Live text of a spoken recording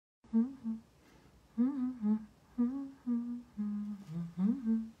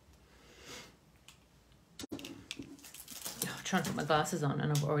trying to put my glasses on, and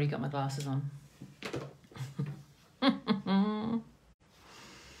I've already got my glasses on.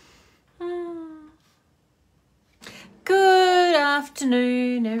 Good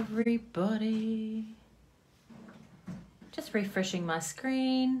afternoon, everybody. Just refreshing my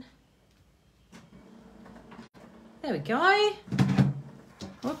screen. There we go.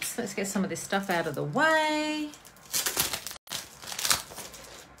 Whoops, let's get some of this stuff out of the way.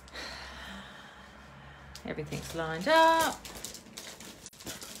 Everything's lined up.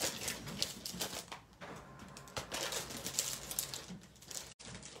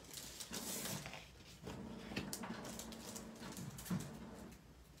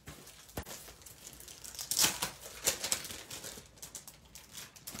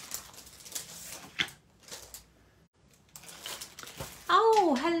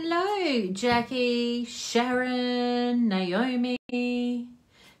 Oh, hello, Jackie, Sharon, Naomi.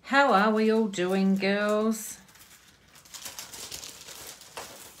 How are we all doing, girls?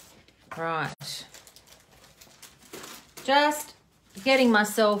 Right. Just getting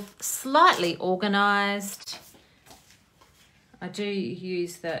myself slightly organised. I do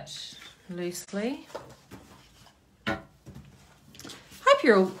use that loosely. Hope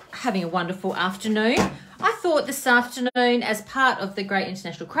you're all having a wonderful afternoon. I thought this afternoon, as part of the Great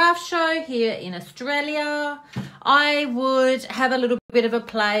International Craft Show here in Australia, I would have a little bit of a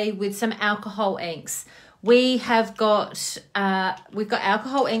play with some alcohol inks. We've got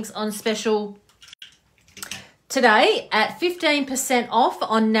alcohol inks on special today at 15% off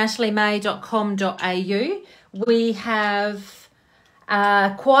on nataliemay.com.au. We have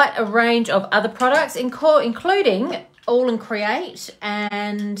quite a range of other products, including All and Create,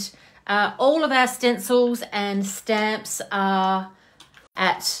 and all of our stencils and stamps are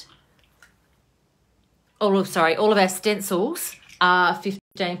at all of our stencils are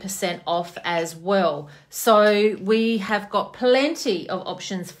 15% off as well. So we have got plenty of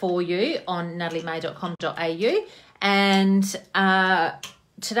options for you on nataliemay.com.au. And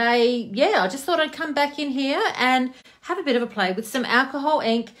today, yeah, I just thought I'd come back in here and have a bit of a play with some alcohol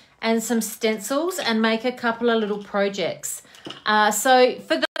ink and some stencils and make a couple of little projects. So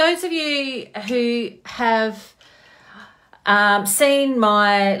for those of you who have seen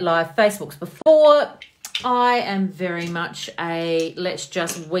my live Facebooks before, I am very much a let's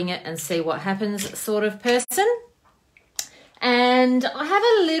just wing it and see what happens sort of person. And I have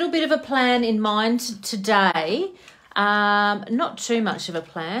a little bit of a plan in mind today. Not too much of a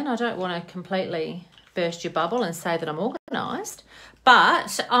plan. I don't want to completely burst your bubble and say that I'm organised.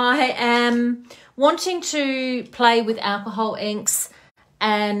 But I am wanting to play with alcohol inks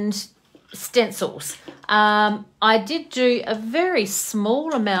and stencils. I did do a very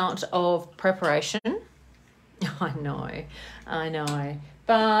small amount of preparation. I know.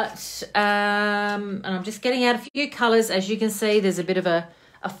 But, and I'm just getting out a few colours. As you can see, there's a bit of a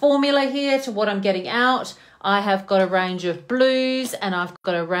formula here to what I'm getting out. I have got a range of blues and I've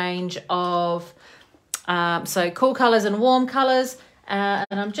got a range of, so cool colours and warm colours. And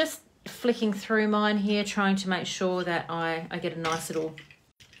I'm just flicking through mine here, trying to make sure that I get a nice little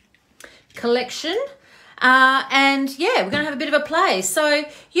collection. And yeah, we're going to have a bit of a play. So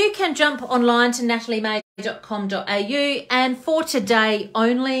you can jump online to nataliemay.com.au, and for today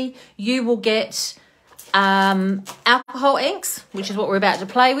only, you will get alcohol inks, which is what we're about to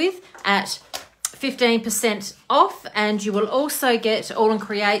play with, at 15% off, and you will also get All and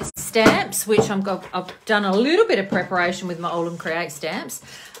Create stamps, which I've done a little bit of preparation with my All and Create stamps.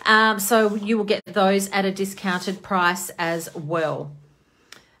 So you will get those at a discounted price as well.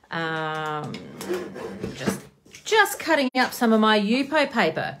 Just cutting up some of my Yupo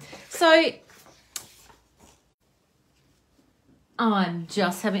paper. So I'm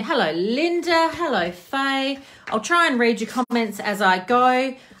just having, hello Linda, hello Faye. I'll try and read your comments as I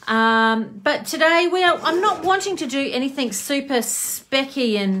go. But today I'm not wanting to do anything super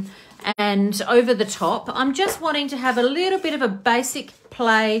specky and over the top. I'm just wanting to have a little bit of a basic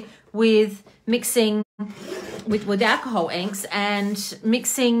play with mixing with alcohol inks and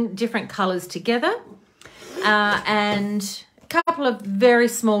mixing different colours together, and a couple of very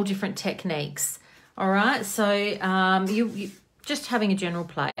small different techniques. All right, so you just having a general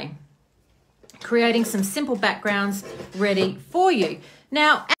play, creating some simple backgrounds ready for you.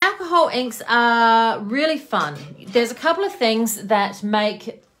 Now, alcohol inks are really fun. There's a couple of things that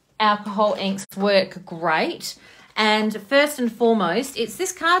make alcohol inks work great. And first and foremost, it's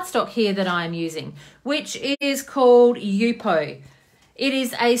this cardstock here that I'm using, which is called Yupo. It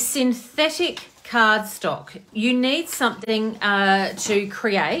is a synthetic cardstock. You need something to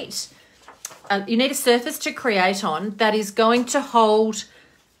create. You need a surface to create on that is going to hold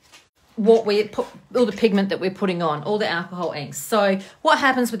what we put, all the pigment that we're putting on, all the alcohol inks. So what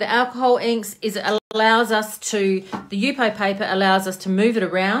happens with the alcohol inks is it allows us to, the Yupo paper allows us to move it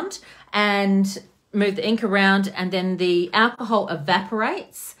around and move the ink around, and then the alcohol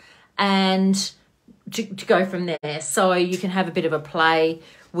evaporates and to go from there. So you can have a bit of a play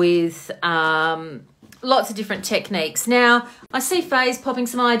with lots of different techniques. Now, I see Faye's popping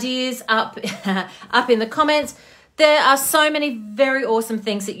some ideas up, up in the comments. There are so many very awesome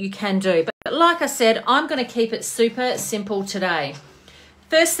things that you can do. But like I said, I'm going to keep it super simple today.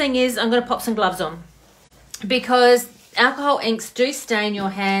 First thing is I'm going to pop some gloves on, because alcohol inks do stain your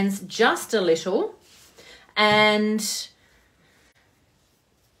hands just a little. And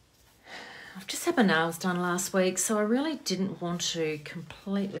I've just had my nails done last week, so I really didn't want to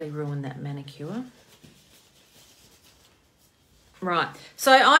completely ruin that manicure. Right,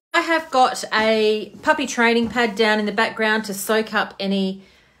 so I have got a puppy training pad down in the background to soak up any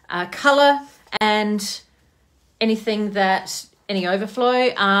colour and anything that, any overflow.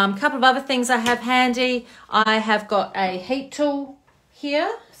 A couple of other things I have handy. I have got a heat tool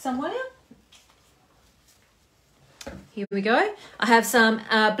here somewhere. Here we go. I have some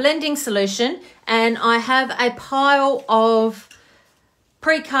blending solution, and I have a pile of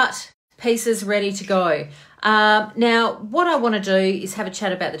pre-cut pieces ready to go. Now, what I want to do is have a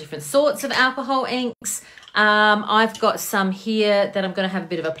chat about the different sorts of alcohol inks. I've got some here that I'm going to have a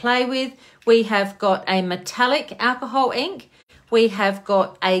bit of a play with. We have got a metallic alcohol ink. We have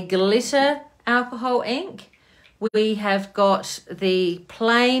got a glitter alcohol ink. We have got the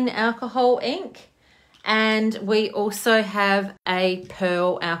plain alcohol ink. And we also have a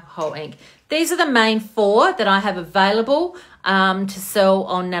pearl alcohol ink. These are the main four that I have available to sell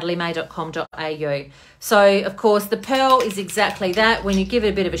on nataliemay.com.au. So, of course, the pearl is exactly that. When you give it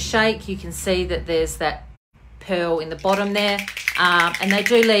a bit of a shake, you can see that there's that pearl in the bottom there. And they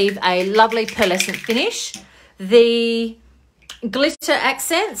do leave a lovely pearlescent finish. The glitter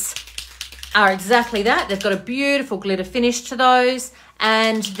accents are exactly that. They've got a beautiful glitter finish to those.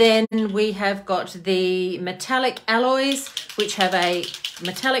 And then we have got the metallic alloys, which have a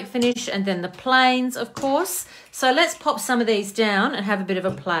metallic finish, and then the plains, of course. So let's pop some of these down and have a bit of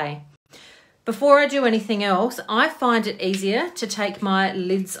a play. Before I do anything else, I find it easier to take my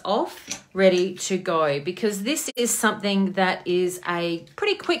lids off, ready to go, because this is something that is a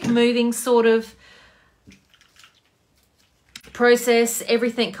pretty quick moving sort of process.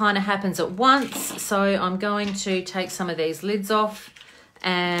 Everything kind of happens at once. So I'm going to take some of these lids off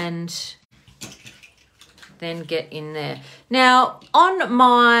and then get in there. Now, on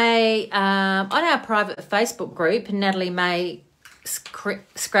my on our private Facebook group, Natalie May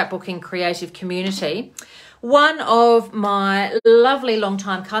Scrapbooking Creative Community, one of my lovely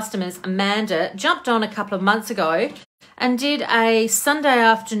long-time customers, Amanda, jumped on a couple of months ago and did a Sunday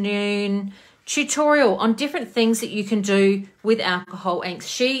afternoon tutorial on different things that you can do with alcohol inks.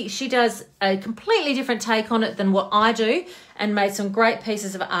 She does a completely different take on it than what I do, and made some great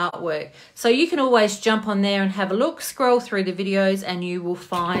pieces of artwork. So you can always jump on there and have a look, scroll through the videos, and you will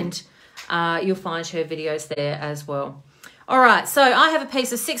find you'll find her videos there as well. All right, so I have a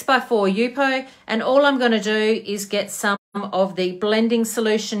piece of 6x4 Yupo, and all I'm going to do is get some of the blending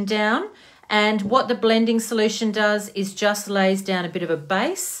solution down. And what the blending solution does is just lays down a bit of a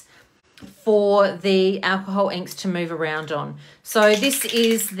base for the alcohol inks to move around on. So this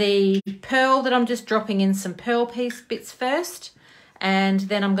is the pearl that I'm just dropping in some pearl bits first, and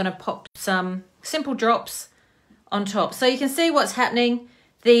then I'm going to pop some simple drops on top. So you can see what's happening.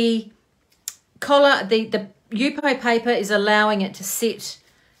 The collar, the Yupo paper is allowing it to sit,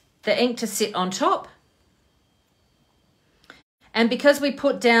 the ink to sit on top. And because we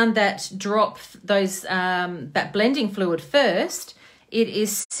put down that drop, that blending fluid first, it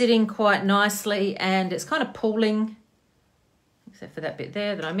is sitting quite nicely, and it's kind of pooling, except for that bit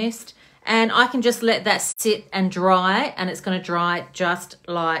there that I missed. And I can just let that sit and dry, and it's going to dry just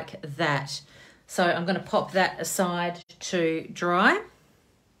like that. So I'm going to pop that aside to dry.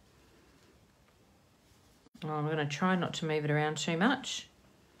 I'm going to try not to move it around too much.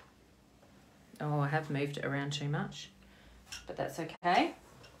 Oh, I have moved it around too much, but that's okay.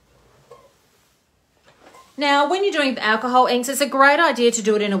 Now, when you're doing alcohol inks, it's a great idea to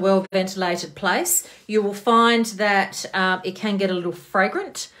do it in a well-ventilated place. You will find that it can get a little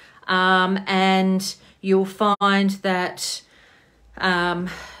fragrant, and you'll find that,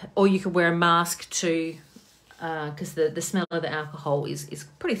 or you could wear a mask too, because the smell of the alcohol is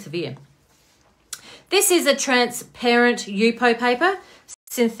pretty severe. This is a transparent Yupo paper,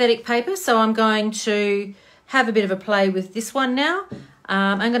 synthetic paper, so I'm going to have a bit of a play with this one now.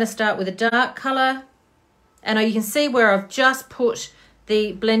 I'm going to start with a dark colour. And you can see where I've just put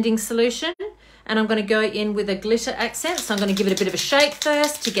the blending solution, and I'm going to go in with a glitter accent. So I'm going to give it a bit of a shake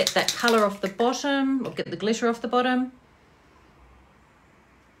first to get that colour off the bottom, or get the glitter off the bottom.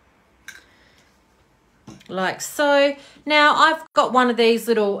 Like so. Now I've got one of these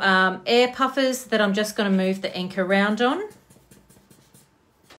little air puffers that I'm just going to move the ink around on.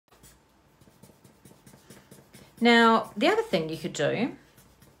 Now the other thing you could do,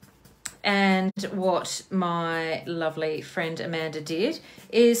 and what my lovely friend Amanda did,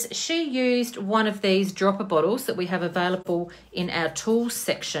 is she used one of these dropper bottles that we have available in our tools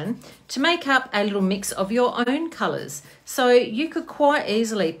section to make up a little mix of your own colours. So you could quite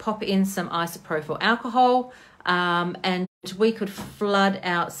easily pop in some isopropyl alcohol, and we could flood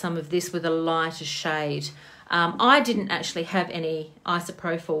out some of this with a lighter shade. I didn't actually have any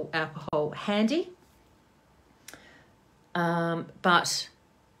isopropyl alcohol handy, but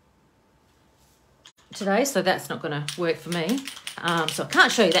today, so that's not going to work for me. So I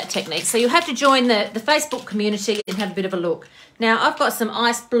can't show you that technique. So you'll have to join the Facebook community and have a bit of a look. Now I've got some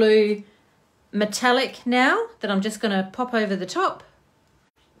ice blue metallic now that I'm just going to pop over the top.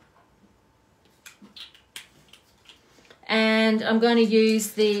 And I'm going to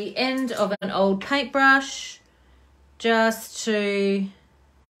use the end of an old paintbrush just to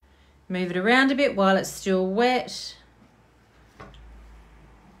move it around a bit while it's still wet.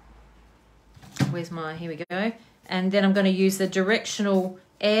 Where's my, here we go. And then I'm going to use the directional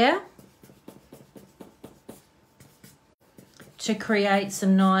air to create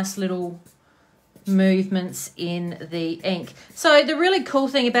some nice little movements in the ink. So the really cool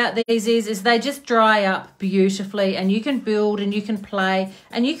thing about these is they just dry up beautifully, and you can build and you can play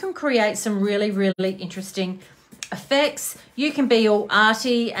and you can create some really, really interesting effects. You can be all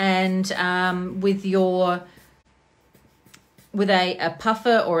arty and with a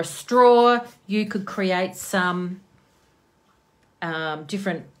puffer or a straw, you could create some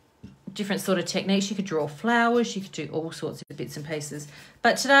different sort of techniques. You could draw flowers, you could do all sorts of bits and pieces.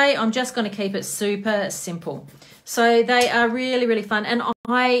 But today I'm just going to keep it super simple. So they are really, really fun. And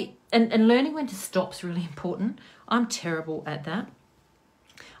and learning when to stop is really important. I'm terrible at that.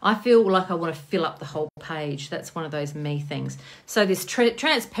 I feel like I want to fill up the whole page. That's one of those me things. So this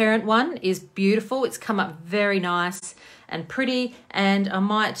transparent one is beautiful. It's come up very nice and pretty. And I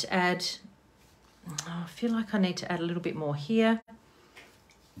might add, I feel like I need to add a little bit more here.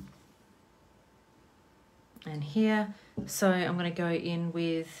 And here. So I'm going to go in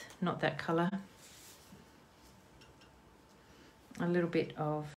with, not that colour, a little bit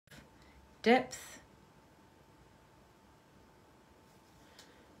of depth.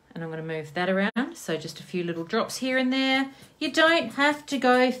 And I'm going to move that around. So just a few little drops here and there. You don't have to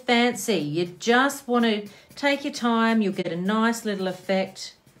go fancy. You just want to take your time. You'll get a nice little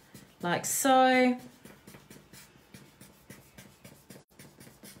effect like so.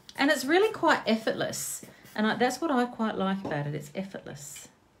 And it's really quite effortless. And that's what I quite like about it. It's effortless.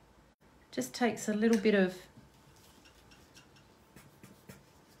 Just takes a little bit of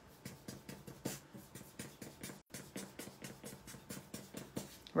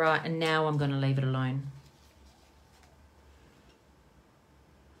right, and now I'm going to leave it alone.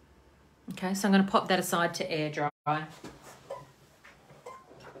 Okay, so I'm going to pop that aside to air dry.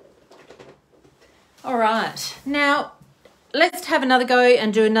 All right, now let's have another go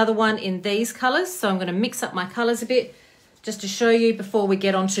and do another one in these colours. So I'm going to mix up my colours a bit just to show you before we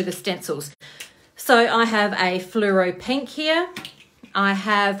get onto the stencils. So I have a fluoro pink here. I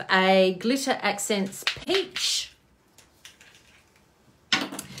have a glitter accents peach.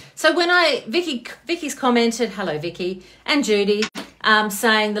 So when Vicky's commented, hello Vicky, and Judy,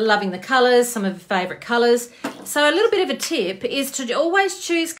 saying they're loving the colours, some of her favourite colours. So a little bit of a tip is to always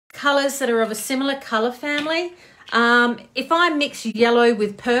choose colours that are of a similar colour family. If I mix yellow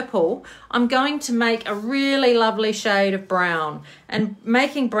with purple, I'm going to make a really lovely shade of brown. And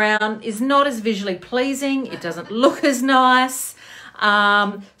making brown is not as visually pleasing. It doesn't look as nice.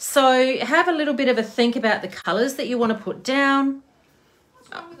 So have a little bit of a think about the colours that you want to put down.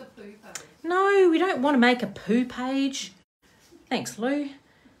 What's wrong with a poo page? No, we don't want to make a poo page. Thanks, Lou.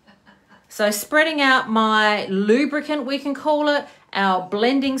 So spreading out my lubricant, we can call it, our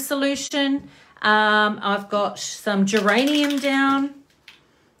blending solution. I've got some geranium down.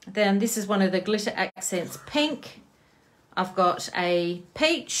 Then this is one of the glitter accents pink. I've got a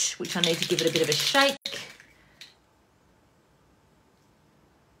peach, which I need to give it a bit of a shake.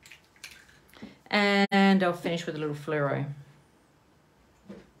 And I'll finish with a little fluoro.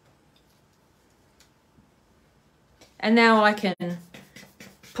 And now I can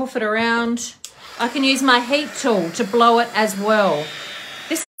puff it around. I can use my heat tool to blow it as well.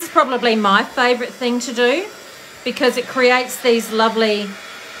 This is probably my favourite thing to do. because it creates these lovely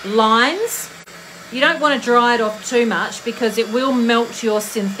lines. You don't want to dry it off too much because it will melt your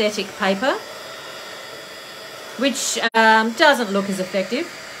synthetic paper, which doesn't look as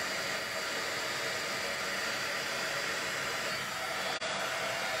effective.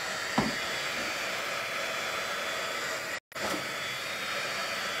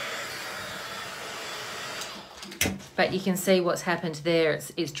 But you can see what's happened there.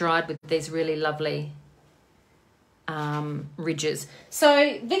 It's dried with these really lovely ridges.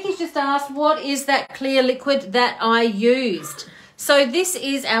 So Vicky's just asked, what is that clear liquid that I used? So this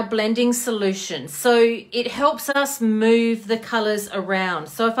is our blending solution. So it helps us move the colours around.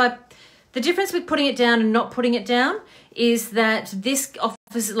 So the difference with putting it down and not putting it down is that this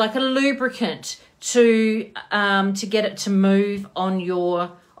offers like a lubricant to get it to move on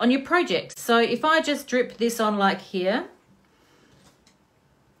your project. So if I just drip this on like here,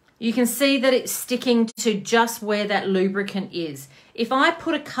 you can see that it's sticking to just where that lubricant is. If I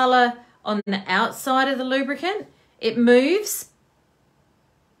put a colour on the outside of the lubricant, it moves,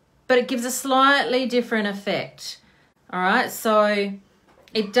 but it gives a slightly different effect. All right, so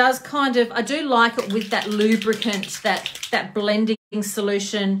it does kind of, I do like it with that lubricant, that blending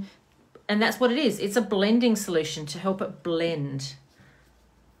solution, and that's what it is. It's a blending solution to help it blend.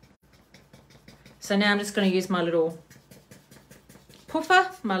 So now I'm just going to use my little puffer,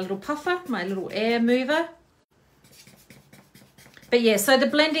 my little air mover. But yeah, so the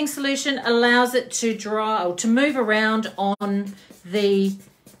blending solution allows it to dry or to move around on the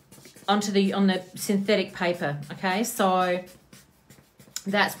synthetic paper. Okay, so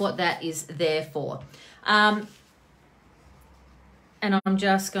that's what that is there for. And I'm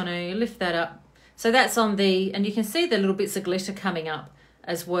just going to lift that up. So that's on the, and you can see the little bits of glitter coming up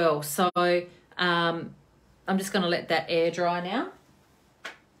as well. So I'm just going to let that air dry now.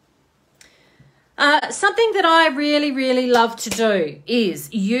 Something that I really, really love to do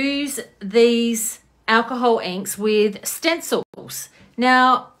is use these alcohol inks with stencils.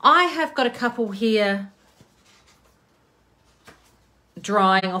 Now, I have got a couple here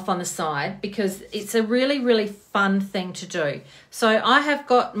drying off on the side because it's a really, really fun thing to do. So I have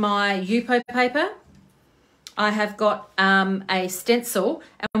got my Yupo paper. I have got a stencil,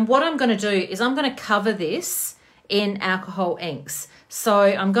 and what I'm going to do is I'm going to cover this in alcohol inks. So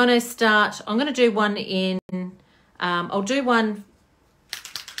I'm going to do one in, I'll do one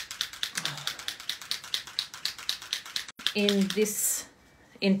in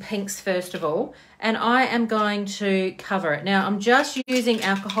pinks first of all, and I am going to cover it. Now I'm just using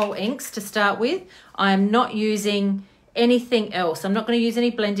alcohol inks to start with. I am not using anything else. I'm not going to use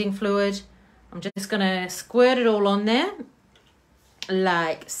any blending fluid. I'm just going to squirt it all on there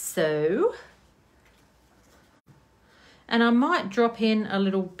like so. And I might drop in a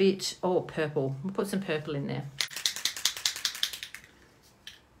little bit, purple. We'll put some purple in there.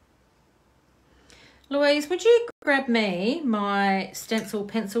 Louise, would you grab me my stencil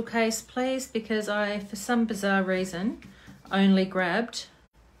pencil case, please? Because I, for some bizarre reason, only grabbed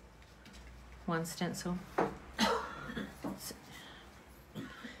one stencil.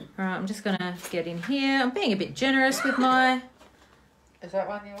 All right, I'm just gonna get in here. I'm being a bit generous with my... Is that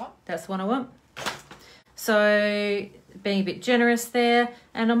one you want? That's the one I want. So being a bit generous there,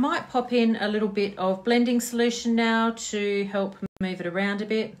 and I might pop in a little bit of blending solution now to help move it around a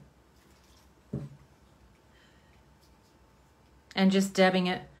bit, and just dabbing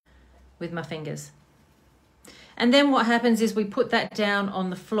it with my fingers. And then what happens is we put that down on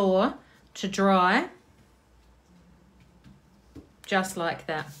the floor to dry, just like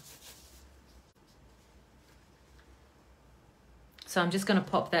that. So I'm just going to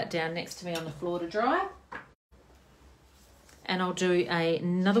pop that down next to me on the floor to dry. And I'll do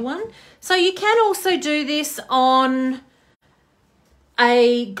another one. So you can also do this on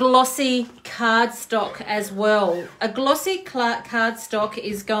a glossy cardstock as well. A glossy cardstock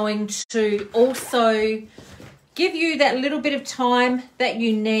is going to also give you that little bit of time that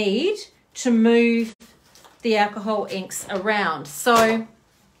you need to move the alcohol inks around. So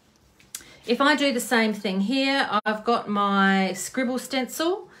if I do the same thing here, I've got my scribble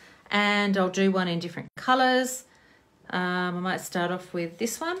stencil and I'll do one in different colours. I might start off with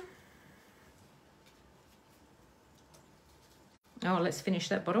this one. Oh, let's finish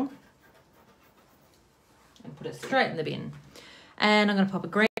that bottle and put it straight in the bin. And I'm going to pop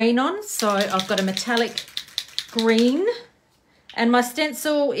a green on. So I've got a metallic green, and my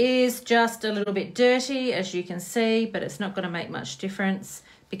stencil is just a little bit dirty, as you can see, but it's not going to make much difference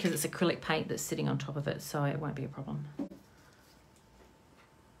because it's acrylic paint that's sitting on top of it, so it won't be a problem.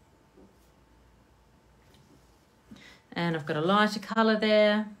 And I've got a lighter colour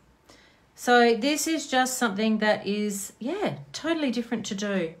there. So this is just something that is, yeah, totally different to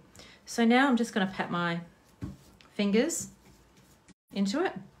do. So now I'm just going to pat my fingers into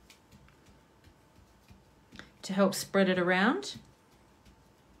it to help spread it around.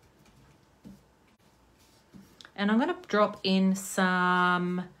 And I'm going to drop in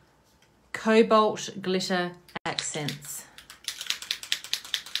some cobalt glitter accents.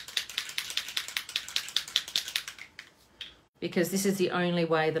 Because this is the only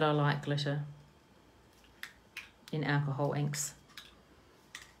way that I like glitter in alcohol inks.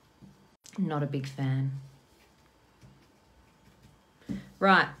 Not a big fan.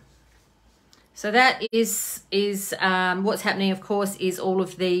 Right. So that is what's happening, of course, is all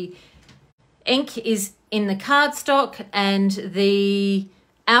of the ink is in the cardstock and the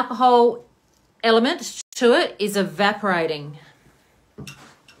alcohol element to it is evaporating.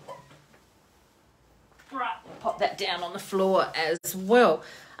 Right, pop that down on the floor as well.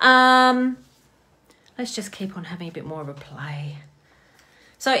 Let's just keep on having a bit more of a play.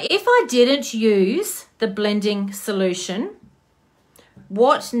 So if I didn't use the blending solution,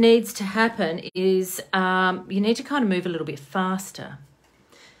 what needs to happen is you need to kind of move a little bit faster.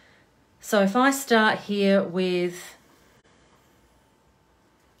 So if I start here with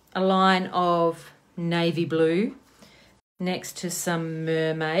a line of navy blue next to some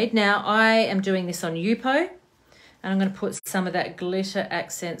mermaid. Now I am doing this on Yupo and I'm going to put some of that glitter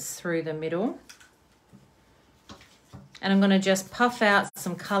accents through the middle. And I'm going to just puff out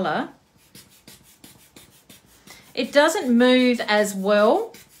some colour. It doesn't move as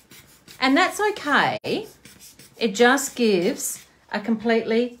well, and that's okay. It just gives a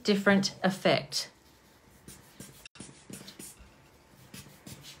completely different effect.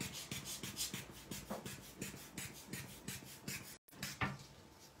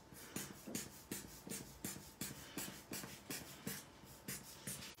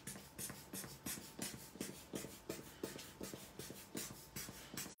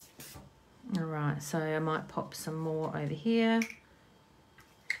 All right, so I might pop some more over here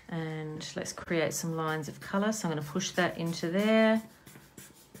and let's create some lines of colour. So I'm going to push that into there,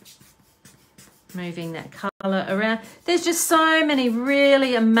 moving that colour around. There's just so many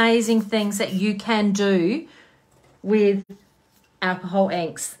really amazing things that you can do with alcohol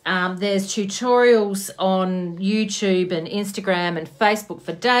inks. There's tutorials on YouTube and Instagram and Facebook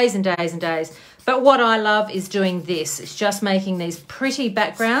for days and days and days. But what I love is doing this. It's just making these pretty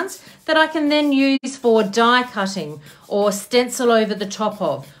backgrounds that I can then use for die cutting or stencil over the top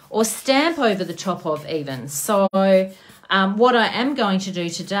of or stamp over the top of even. So what I am going to do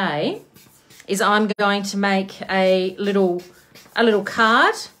today is I'm going to make a little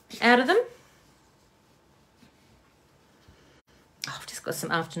card out of them. Oh, I've just got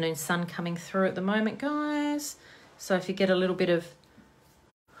some afternoon sun coming through at the moment, guys. So if you get a little bit of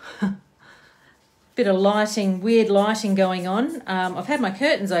lighting, weird lighting going on. I've had my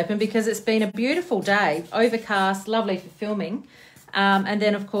curtains open because it's been a beautiful day, overcast, lovely for filming. And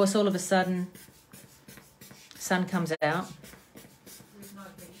then, of course, all of a sudden, sun comes out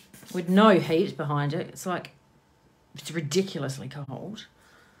with no heat behind it. It's like, it's ridiculously cold.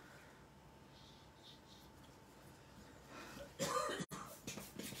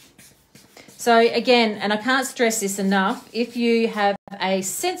 So again, and I can't stress this enough, if you have a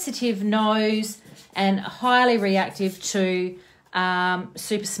sensitive nose and highly reactive to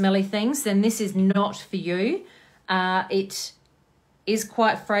super smelly things, then this is not for you. It is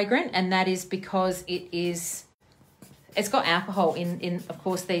quite fragrant, and that is because it's got alcohol in of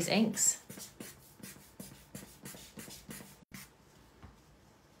course, these inks.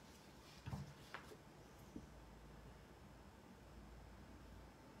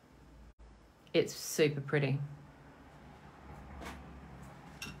 It's super pretty.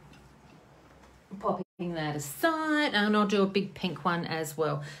 Popping that aside, and I'll do a big pink one as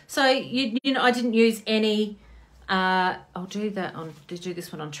well. So you know, I didn't use any. I'll do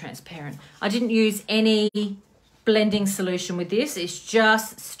this one on transparent. I didn't use any blending solution with this. It's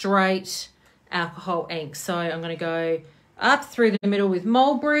just straight alcohol ink. So I'm going to go up through the middle with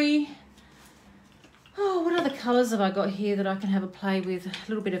mulberry. Oh, what other colours have I got here that I can have a play with? A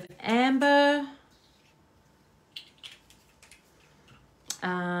little bit of amber.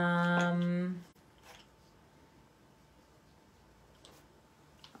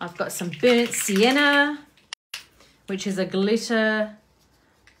 I've got some burnt sienna, which is a glitter.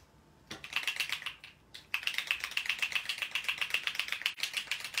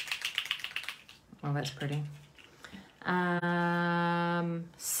 Oh, that's pretty.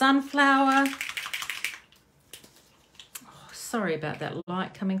 Sunflower. Oh, sorry about that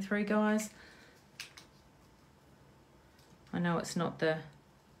light coming through, guys. I know it's not the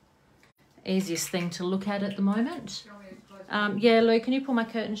easiest thing to look at the moment. Yeah, Lou, can you pull my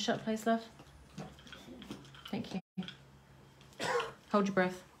curtains shut, please, love? Thank you. Hold your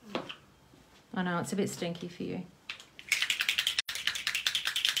breath. I know, it's a bit stinky for you.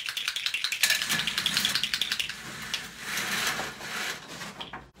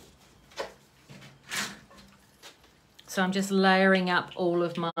 So I'm just layering up all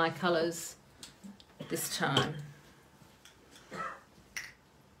of my colours this time.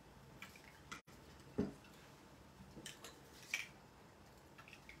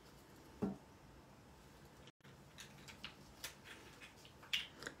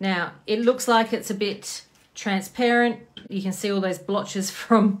 Now, it looks like it's a bit transparent. You can see all those blotches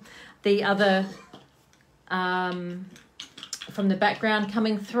from the other, from the background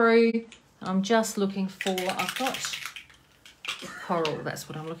coming through. I'm just looking for, I've got coral, that's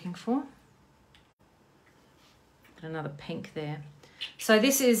what I'm looking for. Got another pink there. So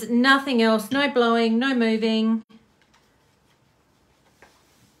this is nothing else, no blowing, no moving.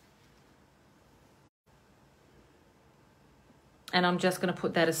 And I'm just going to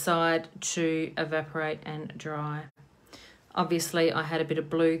put that aside to evaporate and dry. Obviously, I had a bit of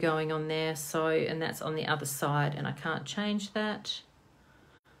blue going on there, so, and that's on the other side, and I can't change that.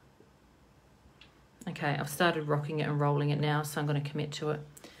 Okay, I've started rocking it and rolling it now, so I'm going to commit to it.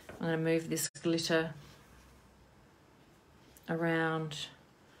 I'm going to move this glitter around,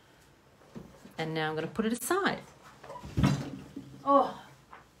 and now I'm going to put it aside. Oh,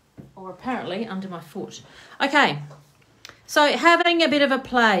 or apparently under my foot. Okay. So having a bit of a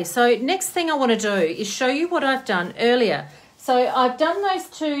play. So next thing I want to do is show you what I've done earlier. So I've done those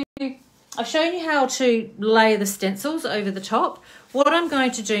two, I've shown you how to lay the stencils over the top. What I'm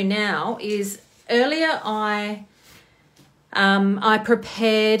going to do now is earlier I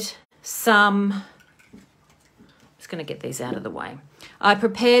prepared some, I'm just going to get these out of the way. I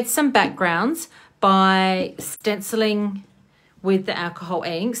prepared some backgrounds by stenciling with the alcohol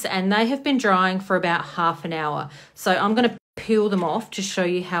inks, and they have been drying for about half an hour. So I'm going to peel them off to show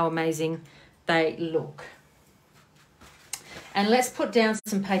you how amazing they look. And let's put down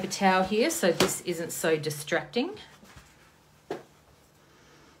some paper towel here so this isn't so distracting.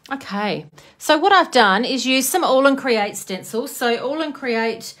 Okay, so what I've done is use some All and Create stencils. So All and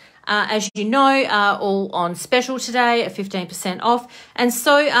Create, as you know, are all on special today at 15% off, and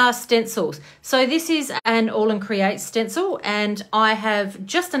so are stencils. So this is an All and Create stencil, and I have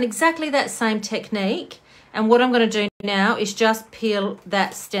just done exactly that same technique. And what I'm going to do now is just peel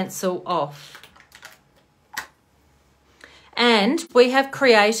that stencil off. And we have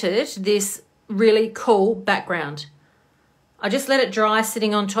created this really cool background. I just let it dry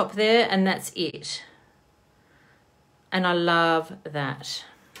sitting on top there, and that's it. And I love that.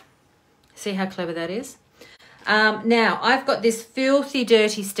 See how clever that is? Now, I've got this filthy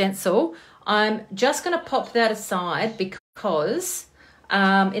dirty stencil. I'm just going to pop that aside because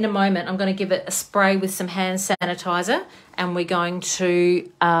in a moment I'm going to give it a spray with some hand sanitizer, and we're going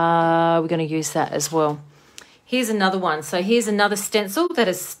to use that as well. Here's another one. So here's another stencil that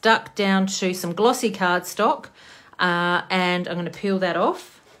is stuck down to some glossy cardstock, and I'm going to peel that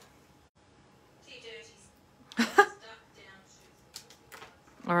off.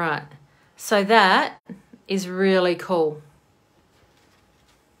 All right. So that is really cool.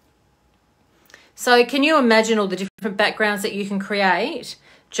 So can you imagine all the different backgrounds that you can create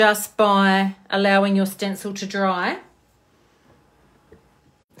just by allowing your stencil to dry?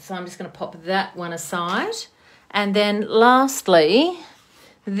 So I'm just going to pop that one aside. And then lastly,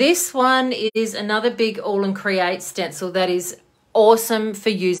 this one is another big All and Create stencil that is awesome for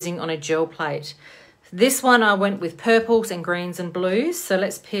using on a gel plate. This one I went with purples and greens and blues. So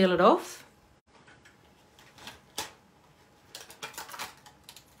let's peel it off.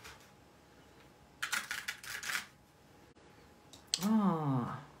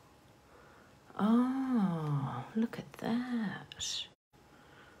 Oh, look at that.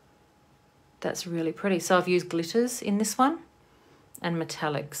 That's really pretty. So I've used glitters in this one and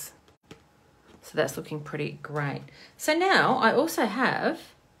metallics. So that's looking pretty great. So now I also have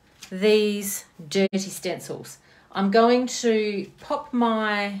these dirty stencils. I'm going to pop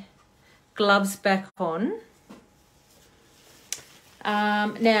my gloves back on.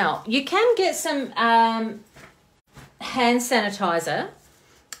 Now, you can get some hand sanitizer,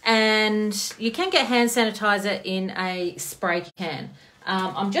 and you can get hand sanitizer in a spray can.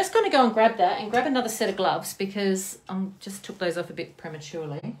 I'm just going to go and grab that and grab another set of gloves because I just took those off a bit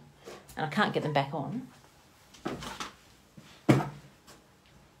prematurely and I can't get them back on.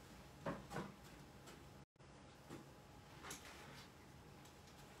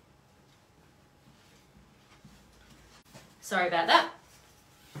 Sorry about that.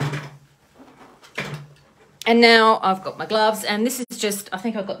 And now I've got my gloves, and this is just, I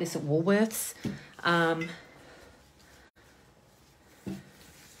think I got this at Woolworths. I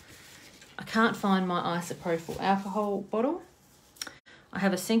can't find my isopropyl alcohol bottle. I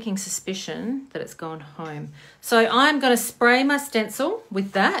have a sinking suspicion that it's gone home. So I'm going to spray my stencil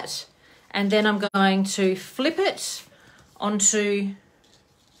with that, and then I'm going to flip it onto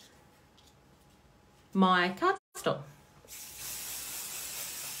my cardstock.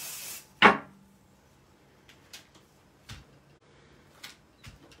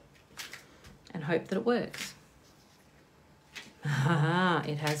 And hope that it works. Ah,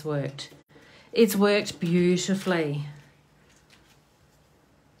 it has worked. It's worked beautifully.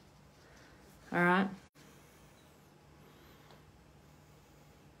 All right.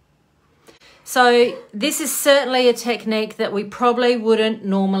 So this is certainly a technique that we probably wouldn't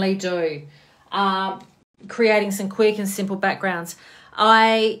normally do. Creating some quick and simple backgrounds.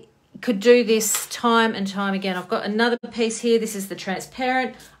 I could do this time and time again. I've got another piece here. This is the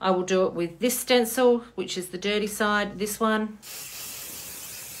transparent. I will do it with this stencil, which is the dirty side, this one.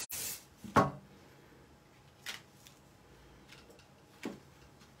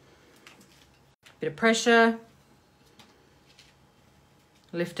 Bit of pressure.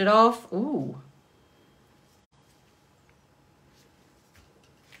 Lift it off. Ooh.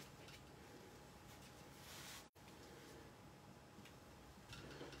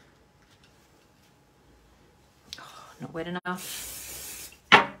 Not wet enough.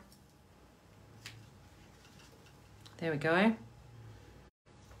 There we go.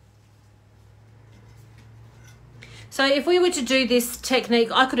 So if we were to do this technique,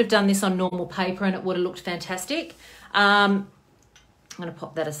 I could have done this on normal paper and it would have looked fantastic. I'm going to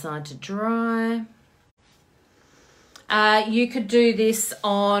pop that aside to dry. You could do this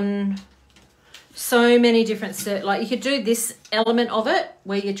on so many different, like you could do this element of it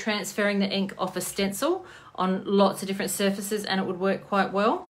where you're transferring the ink off a stencil on lots of different surfaces and it would work quite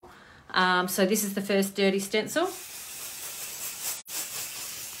well. So this is the first dirty stencil.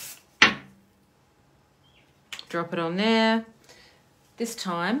 Drop it on there. This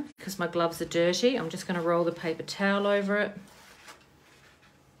time, because my gloves are dirty, I'm just going to roll the paper towel over it.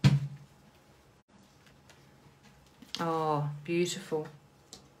 Oh, beautiful.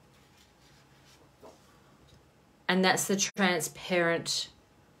 And that's the transparent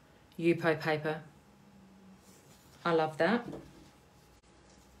Yupo paper. I love that.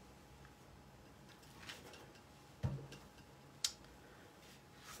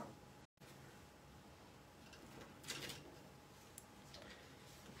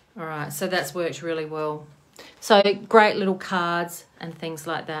 All right, so that's worked really well. So great little cards and things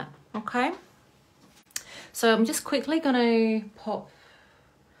like that. Okay. So I'm just quickly going to pop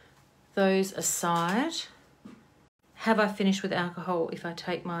those aside. Have I finished with alcohol if I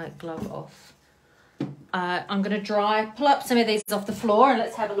take my glove off? I'm going to pull up some of these off the floor and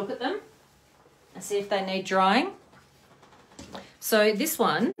let's have a look at them and see if they need drying. So this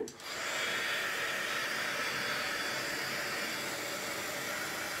one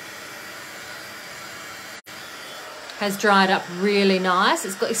has dried up really nice.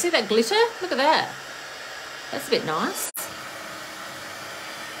 It's got, you see that glitter? Look at that. That's a bit nice.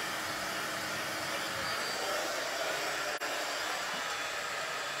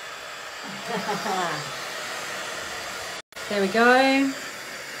 There we go.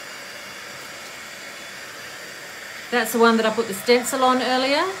 That's the one that I put the stencil on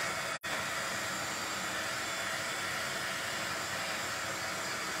earlier.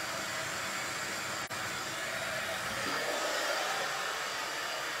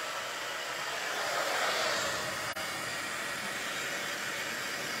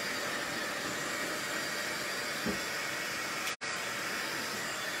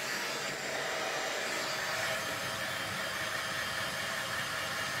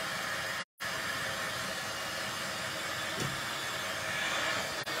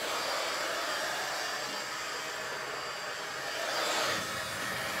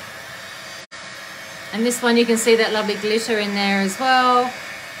 And this one, you can see that lovely glitter in there as well.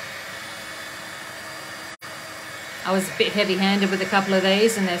 I was a bit heavy-handed with a couple of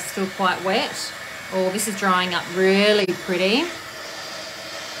these and they're still quite wet. Oh, this is drying up really pretty.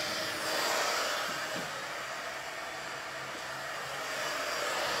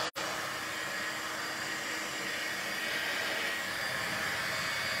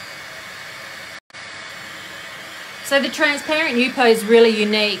 So the transparent Yupo is really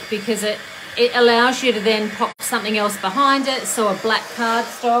unique because it allows you to then pop something else behind it, so a black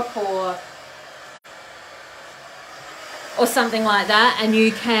cardstock or something like that, and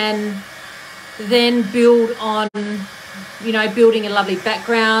you can then build on you know, building a lovely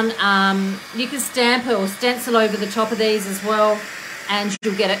background. You can stamp or stencil over the top of these as well, and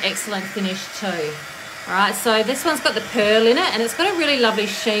you'll get an excellent finish too. All right, so this one's got the pearl in it, and it's got a really lovely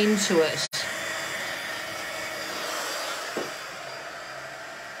sheen to it.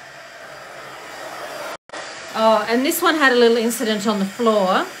 Oh, and this one had a little incident on the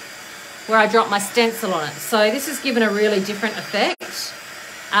floor where I dropped my stencil on it. So this has given a really different effect.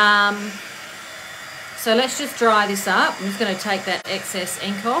 So let's just dry this up. I'm just going to take that excess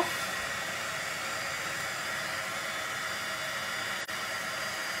ink off.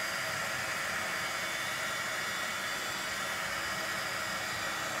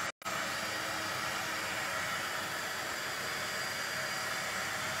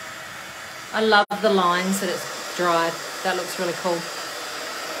 I love the lines that it's dried. That looks really cool.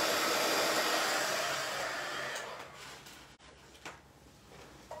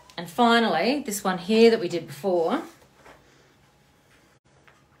 And finally, this one here that we did before.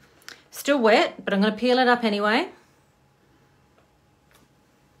 Still wet, but I'm going to peel it up anyway.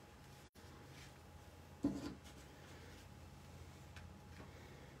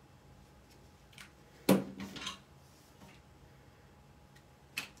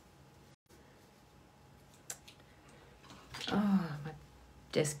 Oh, my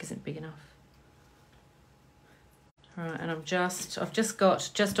desk isn't big enough. All right, and I've just got,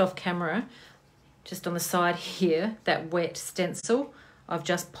 just off camera, just on the side here, that wet stencil, I've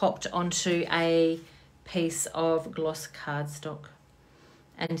just popped onto a piece of gloss cardstock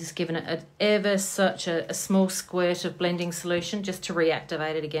and just given it ever such a small squirt of blending solution just to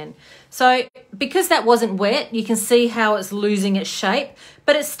reactivate it again. So because that wasn't wet, you can see how it's losing its shape,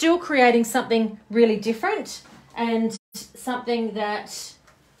 but it's still creating something really different and something that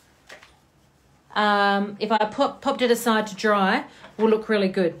if I popped it aside to dry, will look really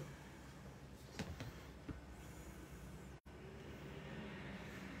good.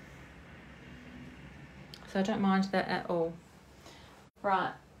 So I don't mind that at all.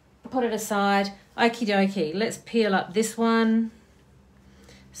 Right, put it aside. Okie dokie, let's peel up this one.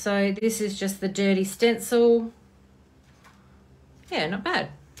 So this is just the dirty stencil. Yeah, not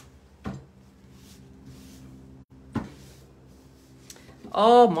bad.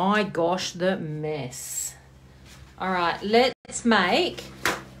 Oh my gosh, the mess. All right, let's make,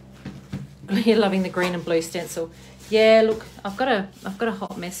 you're loving the green and blue stencil. Yeah, look, I've got a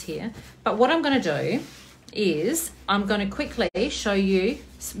hot mess here. But what I'm going to do is I'm going to quickly show you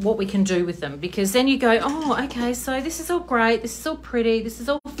what we can do with them, because then you go, oh, okay, so this is all great. This is all pretty. This is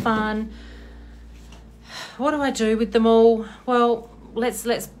all fun. What do I do with them all? Well, let's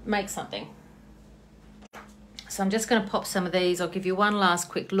make something. So I'm just going to pop some of these. I'll give you one last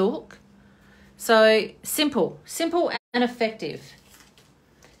quick look. So simple and effective,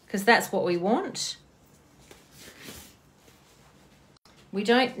 because that's what we want. We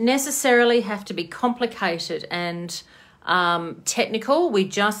don't necessarily have to be complicated and technical. We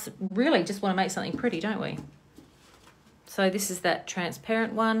just really just want to make something pretty, don't we? So this is that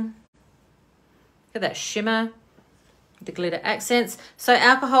transparent one. Look at that shimmer. The glitter accents. So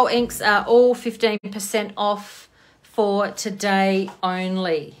alcohol inks are all 15% off for today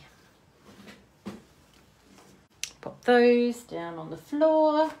only. Pop those down on the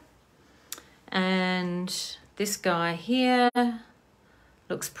floor. And this guy here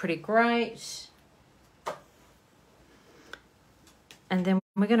looks pretty great. And then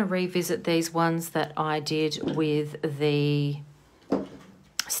we're going to revisit these ones that I did with the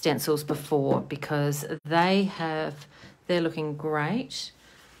stencils before, because they're looking great.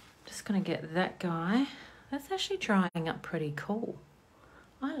 Just going to get that guy. That's actually drying up pretty cool.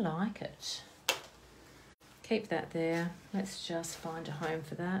 I like it. Keep that there. Let's just find a home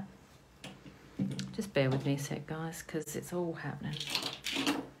for that. Just bear with me a sec, guys, because it's all happening.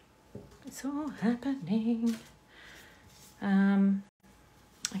 It's all happening.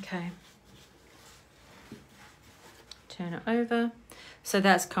 Okay. Turn it over. So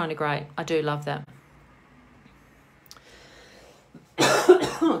that's kind of great. I do love that.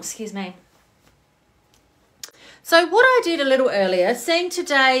 Oh, excuse me. So what I did a little earlier, seeing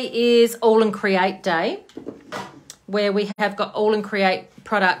today is All and Create Day, where we have got All and Create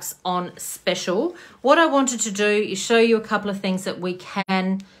products on special. What I wanted to do is show you a couple of things that we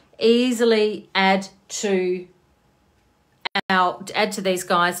can easily add to these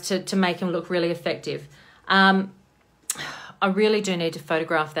guys to make them look really effective. I really do need to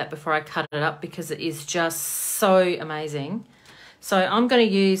photograph that before I cut it up, because it is just so amazing. So I'm going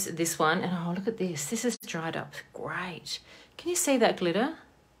to use this one, and oh, look at this. This is dried up great. Can you see that glitter?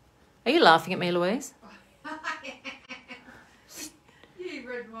 Are you laughing at me, Louise?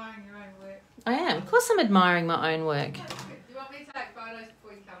 You're admiring your own work. I am. Of course I'm admiring my own work.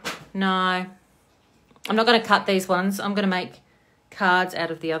 No. I'm not going to cut these ones. I'm going to make cards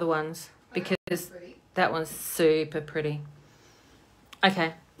out of the other ones because that one's super pretty.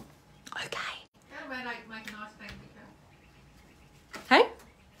 Okay. Okay. That'll make a nice thank you card. Hey?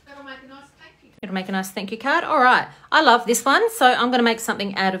 That'll make a nice thank you card. It'll make a nice thank you card. All right. I love this one, so I'm going to make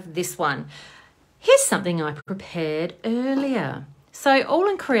something out of this one. Here's something I prepared earlier. So All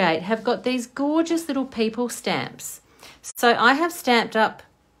and Create have got these gorgeous little people stamps. So I have stamped up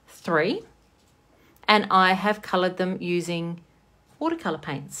 3 and I have coloured them using watercolour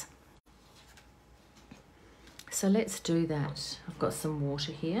paints. So let's do that. I've got some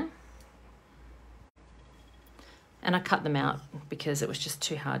water here. And I cut them out because it was just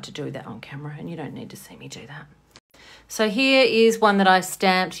too hard to do that on camera, and you don't need to see me do that. So here is one that I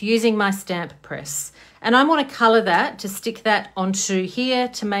stamped using my stamp press. And I want to colour that to stick that onto here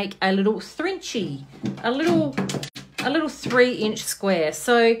to make a little thrinchy, a little 3-inch square.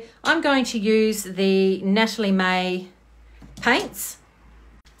 So I'm going to use the Natalie May paints.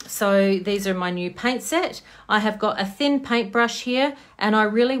 So these are my new paint set. I have got a thin paintbrush here and I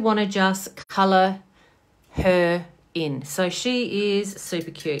really want to just colour her in. So she is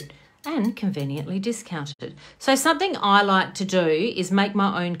super cute and conveniently discounted. So something I like to do is make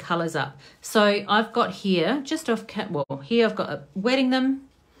my own colours up. So I've got here, just off, well, here I've got wetting them,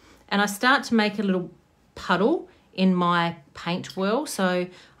 and I start to make a little puddle in my paint whirl. So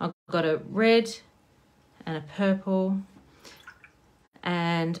I've got a red and a purple,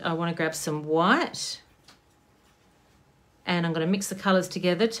 and I want to grab some white, and I'm going to mix the colours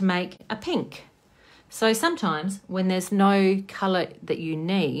together to make a pink. So sometimes when there's no colour that you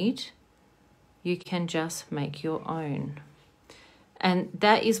need, you can just make your own. And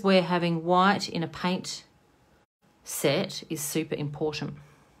that is where having white in a paint set is super important.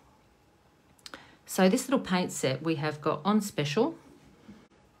 So this little paint set we have got on special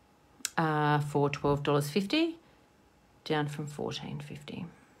for $12.50, down from $14.50.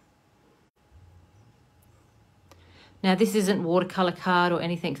 Now this isn't watercolour card or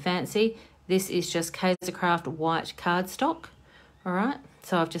anything fancy. This is just Kaisercraft white cardstock, all right?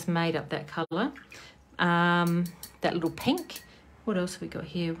 So I've just made up that colour. That little pink. What else have we got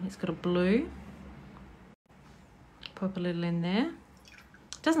here? It's got a blue. Pop a little in there.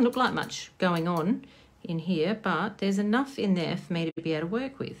 Doesn't look like much going on in here, but there's enough in there for me to be able to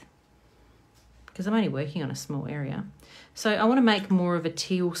work with because I'm only working on a small area. So I want to make more of a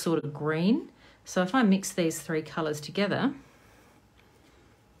teal sort of green. So if I mix these 3 colours together,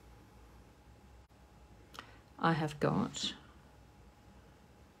 I have got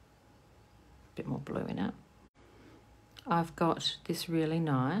a bit more blue in it. I've got this really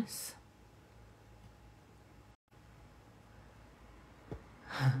nice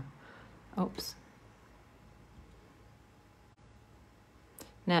oops.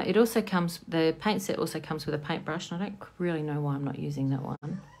 Now it also comes, the paint set also comes with a paintbrush, and I don't really know why I'm not using that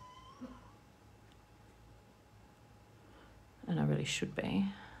one. And I really should be,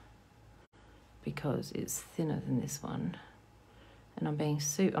 because it's thinner than this one. And I'm being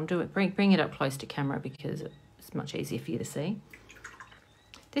bring it up close to camera because it's much easier for you to see.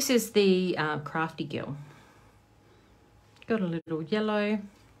 This is the Crafty Gill. Got a little yellow,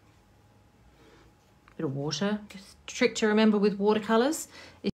 bit of water. Trick to remember with watercolours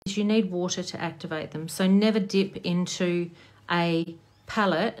is you need water to activate them. So never dip into a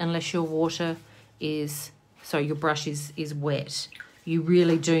palette unless your water is, sorry, your brush is wet. You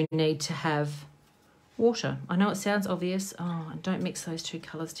really do need to have water. I know it sounds obvious. Oh, and don't mix those 2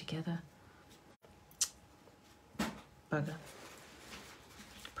 colours together. Bugger.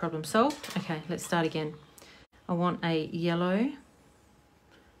 Problem solved. Okay, let's start again. I want a yellow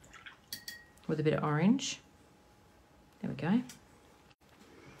with a bit of orange. There we go.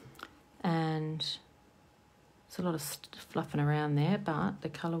 And there's a lot of fluffing around there, but the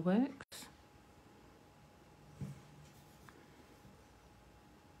colour works.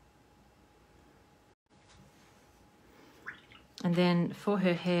 And then for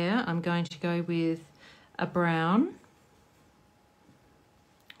her hair, I'm going to go with a brown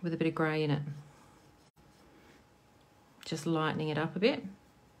with a bit of grey in it. Just lightening it up a bit.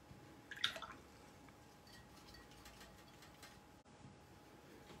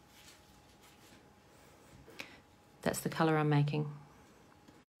 That's the colour I'm making,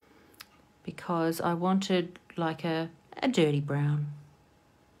 because I wanted like a dirty brown.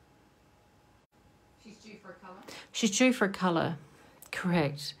 She's due for a colour? She's due for a colour,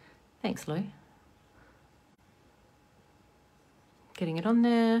 correct. Thanks, Lou. Getting it on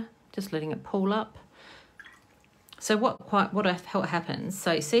there, just letting it pull up. So what happens,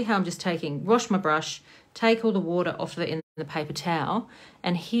 so you see how I'm just wash my brush, take all the water off it in the paper towel.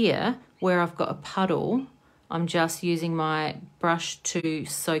 And here, where I've got a puddle, I'm just using my brush to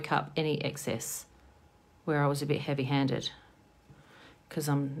soak up any excess where I was a bit heavy-handed because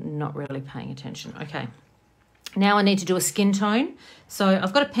I'm not really paying attention. Okay, now I need to do a skin tone. So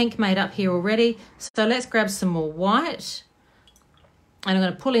I've got a pink made up here already. So let's grab some more white. And I'm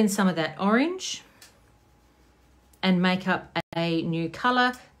going to pull in some of that orange and make up a new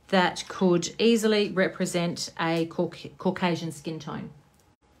colour that could easily represent a Caucasian skin tone.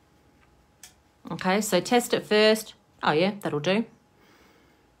 Okay, so test it first. Oh yeah, that'll do.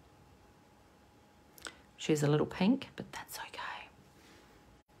 Choose a little pink, but that's okay.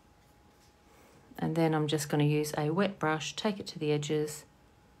 And then I'm just going to use a wet brush, take it to the edges.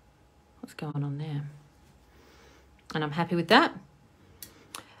 What's going on there? And I'm happy with that.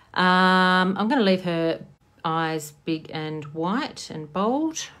 I'm going to leave her eyes big and white and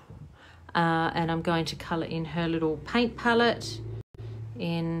bold. And I'm going to colour in her little paint palette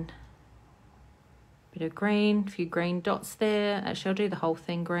in a bit of green, a few green dots there. Actually, I'll do the whole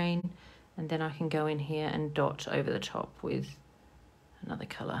thing green. And then I can go in here and dot over the top with another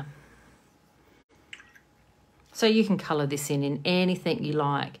colour. So you can colour this in anything you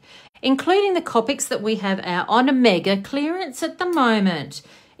like, including the Copics that we have out on a mega clearance at the moment.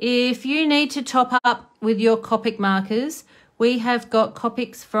 If you need to top up with your Copic markers, we have got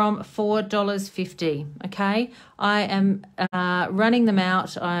Copics from $4.50, okay? I am running them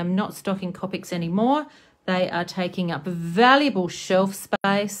out. I'm not stocking Copics anymore. They are taking up valuable shelf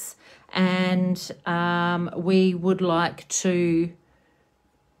space, and we would like to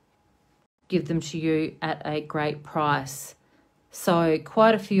give them to you at a great price. So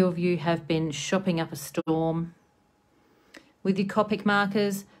quite a few of you have been shopping up a storm with your Copic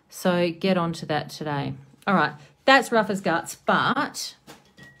markers, so get onto that today. All right, that's rough as guts, but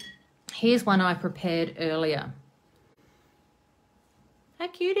here's one I prepared earlier. How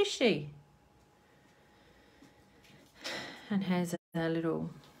cute is she? And has a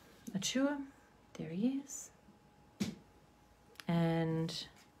little Achua. There he is. And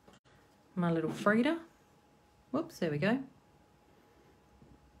my little Frida. Whoops, there we go.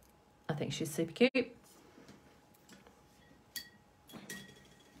 I think she's super cute.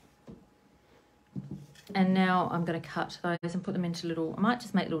 And now I'm going to cut those and put them into little, I might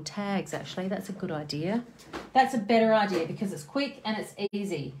just make little tags actually. That's a good idea. That's a better idea because it's quick and it's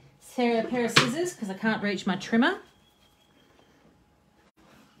easy. A pair of scissors because I can't reach my trimmer.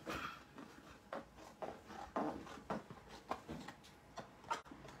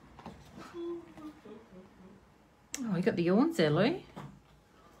 Oh, you got the yawns there, Lou.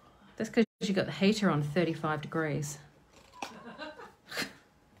 That's because you got the heater on 35 degrees.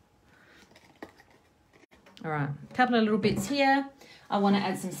 All right, a couple of little bits here. I want to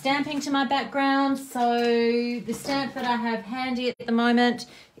add some stamping to my background. So the stamp that I have handy at the moment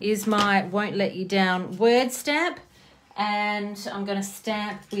is my Won't Let You Down word stamp. And I'm going to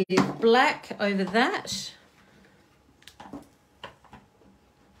stamp with black over that.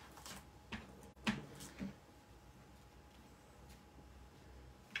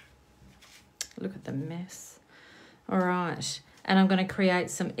 Look at the mess. All right. And I'm going to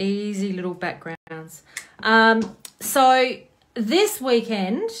create some easy little backgrounds. So this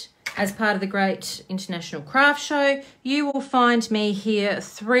weekend, as part of the Great International Craft Show, you will find me here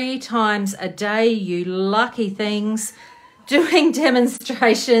 3 times a day, you lucky things, doing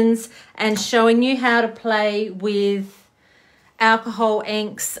demonstrations and showing you how to play with alcohol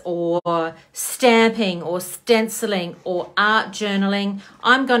inks or stamping or stenciling or art journaling.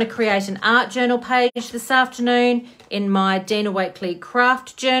 I'm going to create an art journal page this afternoon in my Dina Wakely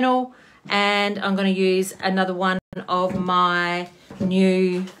craft journal, and I'm going to use another one of my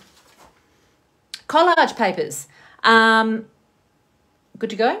new collage papers. Good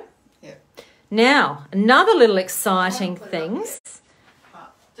to go? Yeah. Now, another little exciting things.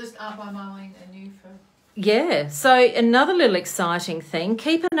 Just Art by Marlene and you for... Yeah, so another little exciting thing.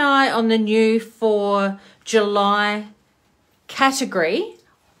 Keep an eye on the new for July category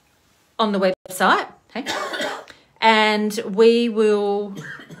on the website. Okay? And we will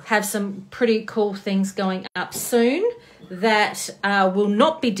have some pretty cool things going up soon that will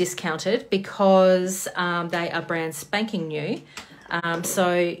not be discounted because they are brand spanking new.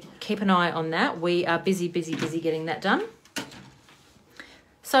 So keep an eye on that. We are busy getting that done.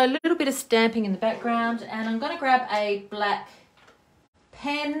 So a little bit of stamping in the background, and I'm going to grab a black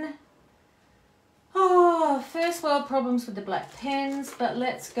pen. Oh, first world problems with the black pens, but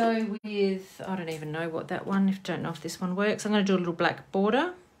let's go with, I don't even know what that one, don't know if this one works. I'm going to do a little black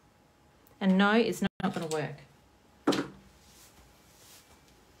border, and no, it's not going to work.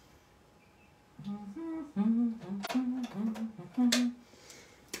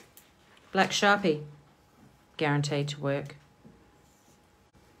 Black Sharpie, guaranteed to work.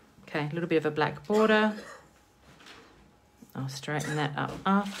 Okay, a little bit of a black border. I'll straighten that up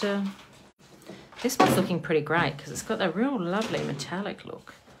after. This one's looking pretty great because it's got that real lovely metallic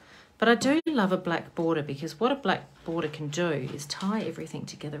look. But I do love a black border because what a black border can do is tie everything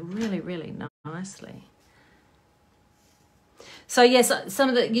together really, really nicely. So yes, some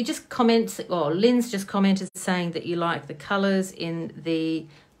of the, you just comment, or Lynn's just commented saying that you like the colours in the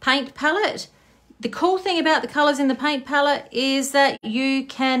paint palette. The cool thing about the colours in the paint palette is that you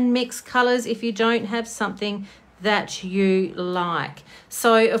can mix colours if you don't have something that you like.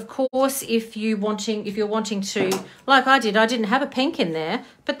 So of course, if you're wanting to, like I didn't have a pink in there,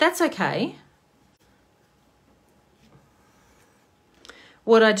 but that's okay.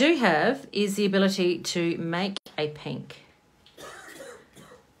 What I do have is the ability to make a pink.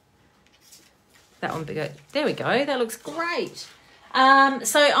 That one, there we go, that looks great.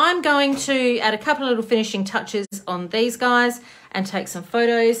 So I'm going to add a couple of little finishing touches on these guys and take some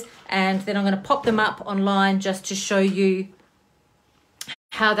photos, and then I'm going to pop them up online just to show you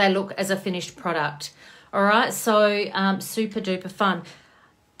how they look as a finished product. All right, so super duper fun.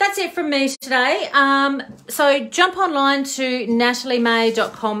 That's it from me today. So jump online to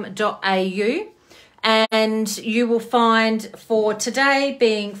nataliemay.com.au and you will find, for today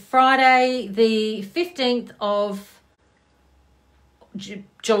being Friday the 15th of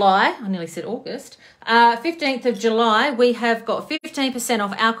July, I nearly said August, 15th of July, we have got 15%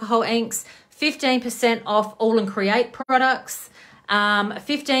 off alcohol inks, 15% off All and Create products,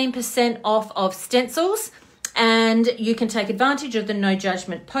 15% off of stencils, and you can take advantage of the no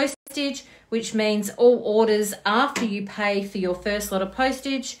judgment postage, which means all orders after you pay for your first lot of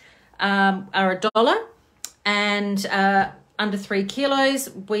postage are $1, and under 3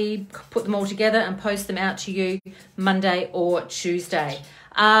 kilos, we put them all together and post them out to you Monday or Tuesday.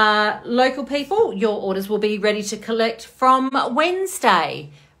 Local people, your orders will be ready to collect from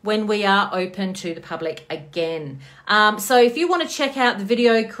Wednesday when we are open to the public again. So if you want to check out the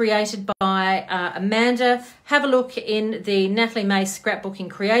video created by Amanda, have a look in the Natalie May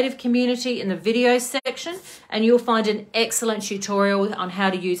Scrapbooking Creative community in the video section, and you'll find an excellent tutorial on how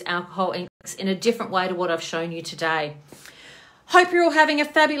to use alcohol inks in a different way to what I've shown you today. Hope you're all having a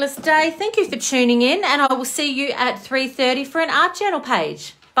fabulous day. Thank you for tuning in, and I will see you at 3:30 for an art journal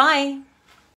page. Bye.